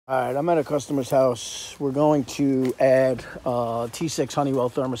All right, I'm at a customer's house. We're going to add a T6 Honeywell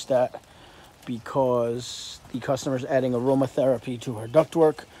thermostat because the customer's adding aromatherapy to her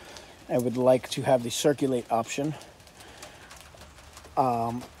ductwork and would like to have the circulate option.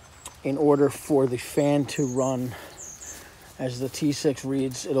 In order for the fan to run, as the T6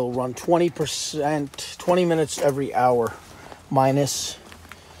 reads, it'll run 20%, 20 minutes every hour, minus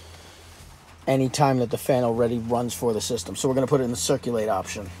any time that the fan already runs for the system. So we're going to put it in the circulate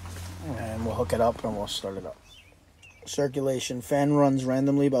option, and we'll hook it up and we'll start it up. Circulation, fan runs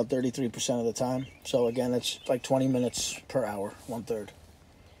randomly about 33% of the time. So again, it's like 20 minutes per hour, 1/3.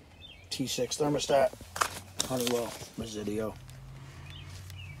 T6 thermostat, Honeywell Residio.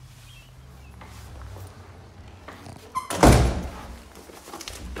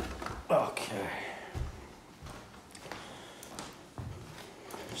 Okay.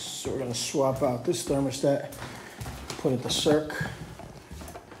 So we're going to swap out this thermostat, put it to CIRC.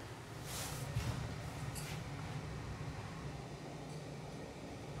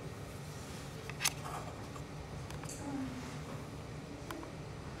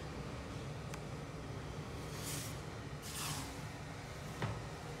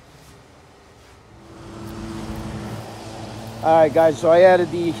 All right, guys, so I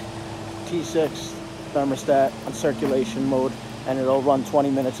added the T6 thermostat on circulation mode, and it'll run 20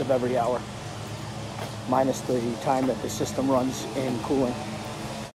 minutes of every hour, minus the time that the system runs in cooling.